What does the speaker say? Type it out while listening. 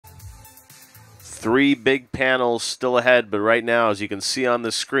3 big panels still ahead, but right now, as you can see on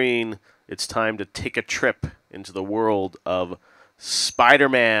the screen, it's time to take a trip into the world of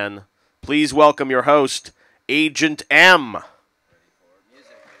Spider-Man. Please welcome your host, Agent M.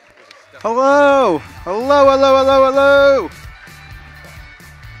 Hello! Hello, hello, hello, hello!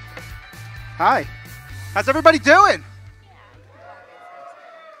 Hi. How's everybody doing?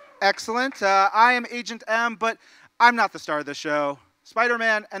 Excellent. I am Agent M, but I'm not the star of the show.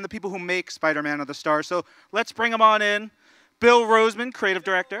 Spider-Man and the people who make Spider-Man are the stars, so let's bring them on in. Bill Roseman, creative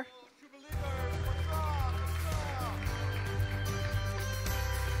director.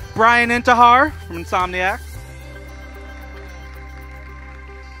 Brian Intihar from Insomniac.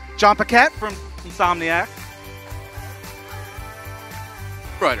 John Paquette from Insomniac.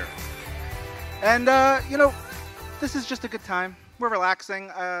 Writer. And, this is just a good time. We're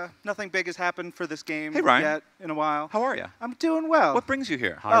relaxing. Nothing big has happened for this game yet in a while. How are you? I'm doing well. What brings you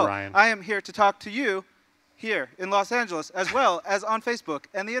here? Hi, Ryan. I am here to talk to you here in Los Angeles, as well as on Facebook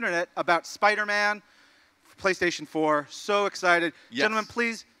and the internet about Spider-Man, PlayStation 4. So excited. Yes. Gentlemen,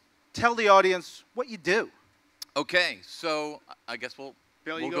 please tell the audience what you do. Okay, so I guess we'll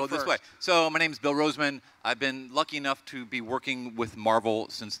Bill, go this way. So my name is Bill Roseman. I've been lucky enough to be working with Marvel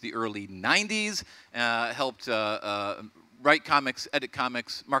since the early 90s. Helped write comics, edit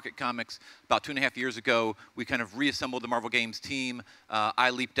comics, market comics. About 2.5 years ago, we kind of reassembled the Marvel Games team.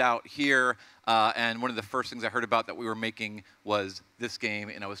 I leaped out here, and one of the first things I heard about that we were making was this game,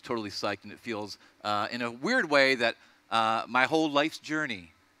 and I was totally psyched, and it feels, in a weird way, that my whole life's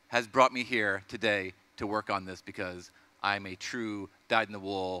journey has brought me here today to work on this, because I'm a true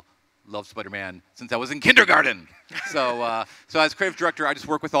dyed-in-the-wool, love Spider-Man since I was in kindergarten. So as creative director, I just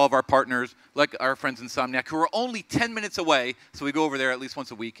work with all of our partners, like our friends in Insomniac, who are only 10 minutes away. So we go over there at least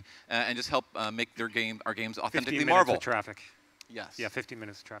once a week and just help make our games authentically 15 Marvel. minutes of traffic. Yes. Yeah, 15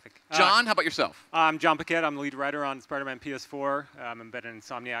 minutes of traffic. John, how about yourself? I'm John Paquette. I'm the lead writer on Spider-Man PS4. I've been in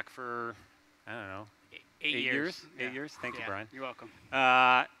Insomniac for, I don't know, 8 years. Yeah. 8 years. Thank you, Brian. You're welcome.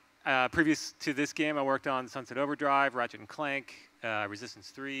 Previous to this game, I worked on Sunset Overdrive, Ratchet & Clank, Resistance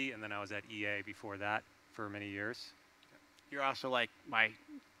 3, and then I was at EA before that for many years. You're also like my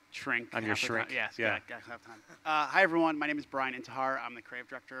shrink. I'm your shrink. Yes, yeah. half time. Hi, everyone. My name is Brian Intihar. I'm the creative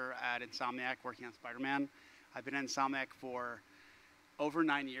director at Insomniac, working on Spider-Man. I've been at Insomniac for over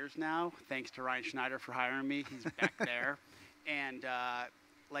 9 years now, thanks to Ryan Schneider for hiring me. He's back there. And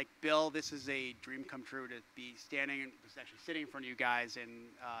like Bill, this is a dream come true to be actually sitting in front of you guys and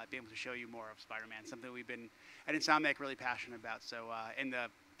be able to show you more of Spider-Man, something we've been at Insomniac really passionate about. So, and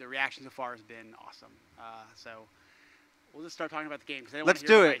the reaction so far has been awesome. So we'll just start talking about the game. Let's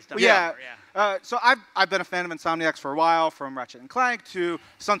do it. Yeah. So I've been a fan of Insomniacs for a while, from Ratchet & Clank to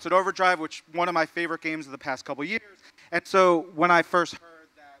Sunset Overdrive, which one of my favorite games of the past couple years. And so when I first heard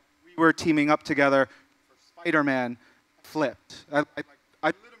that we were teaming up together for Spider-Man, flipped.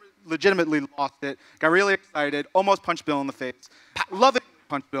 I legitimately lost it. Got really excited. Almost punched Bill in the face. Loving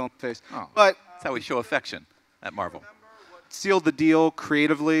punch Bill in the face. Oh, but that's how we show affection at Marvel. Sealed the deal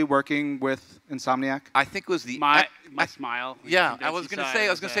creatively working with Insomniac? I think it was the my smile. Yeah, I was going to say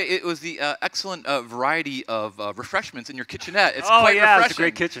it was the excellent variety of refreshments in your kitchenette. It's oh quite yeah, refreshing. it's a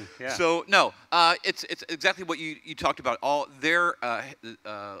great kitchen. Yeah. So no, it's exactly what you talked about. All their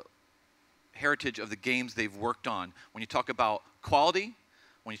heritage of the games they've worked on. When you talk about quality,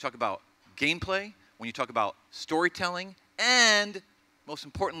 when you talk about gameplay, when you talk about storytelling, and most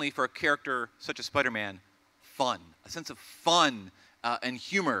importantly for a character such as Spider-Man, fun. A sense of fun and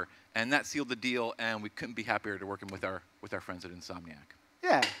humor, and that sealed the deal, and we couldn't be happier to working with our friends at Insomniac.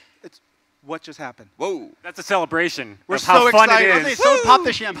 Yeah. It's what just happened. Whoa. That's a celebration We're of how so fun excited. it is. So pop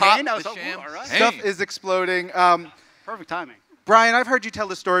the champagne. Pop the all right. Stuff is exploding. Perfect timing. Brian, I've heard you tell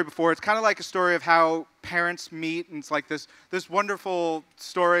this story before. It's kind of like a story of how parents meet, and it's like this wonderful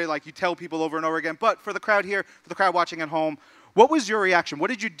story, like you tell people over and over again. But for the crowd here, for the crowd watching at home, what was your reaction? What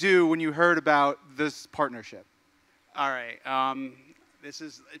did you do when you heard about this partnership? All right. This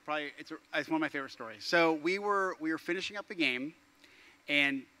is it's one of my favorite stories. So we were finishing up the game,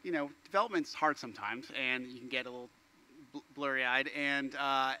 and development's hard sometimes, and you can get a little blurry-eyed. And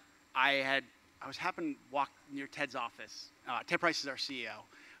I was happened to walk near Ted's office. Ted Price is our CEO,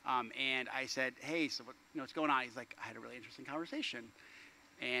 and I said, "Hey, so what's going on?" He's like, "I had a really interesting conversation,"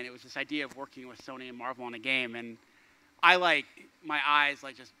 and it was this idea of working with Sony and Marvel on a game, and I my eyes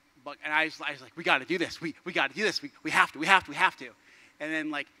just. And I was like, we got to do this. We got to do this. We have to. And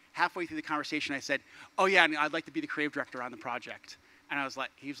then halfway through the conversation, I said, oh yeah, and I'd like to be the creative director on the project. And he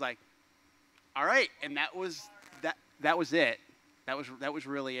was like, all right. And that was it. That was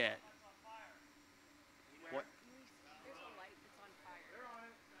really it. What?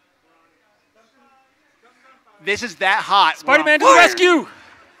 This is that hot. Spider-Man to the rescue!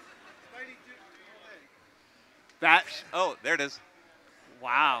 That. Oh, there it is.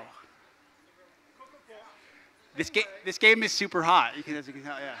 Wow. This game is super hot. As you can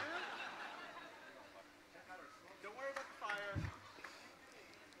tell, yeah. Don't worry about the fire.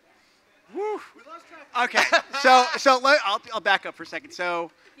 Woo. We lost track. Okay. I'll back up for a second.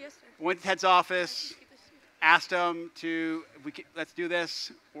 So, Yes, sir. went to Ted's office, asked him to let's do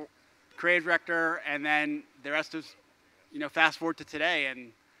this. Creative director, and then the rest is, fast forward to today,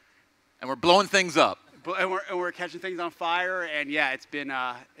 and we're blowing things up. And we're catching things on fire, and yeah, it's been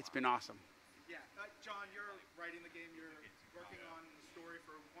awesome. Yeah, John, you're writing the game. You're working on the story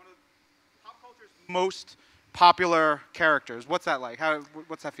for one of pop culture's most popular characters. What's that like?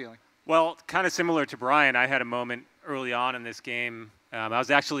 What's that feeling? Well, kind of similar to Brian, I had a moment early on in this game. I was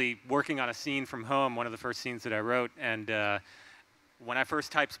actually working on a scene from home, one of the first scenes that I wrote, and when I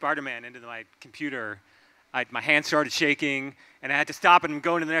first typed Spider-Man into my computer, my hands started shaking, and I had to stop and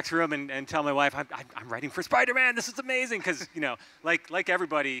go into the next room and tell my wife, I'm writing for Spider-Man. This is amazing, because like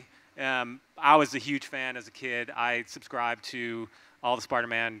everybody, I was a huge fan as a kid. I subscribed to all the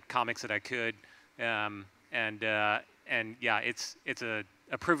Spider-Man comics that I could, and yeah, it's a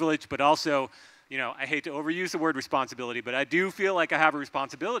privilege, but also, I hate to overuse the word responsibility, but I do feel like I have a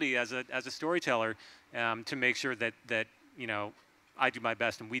responsibility as a storyteller to make sure that I do my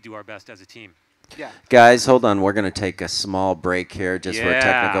best and we do our best as a team. Yeah. Guys, hold on. We're going to take a small break here just for a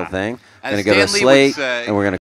technical thing. We're going to go to Stan Lee would Slate, say- and we're going to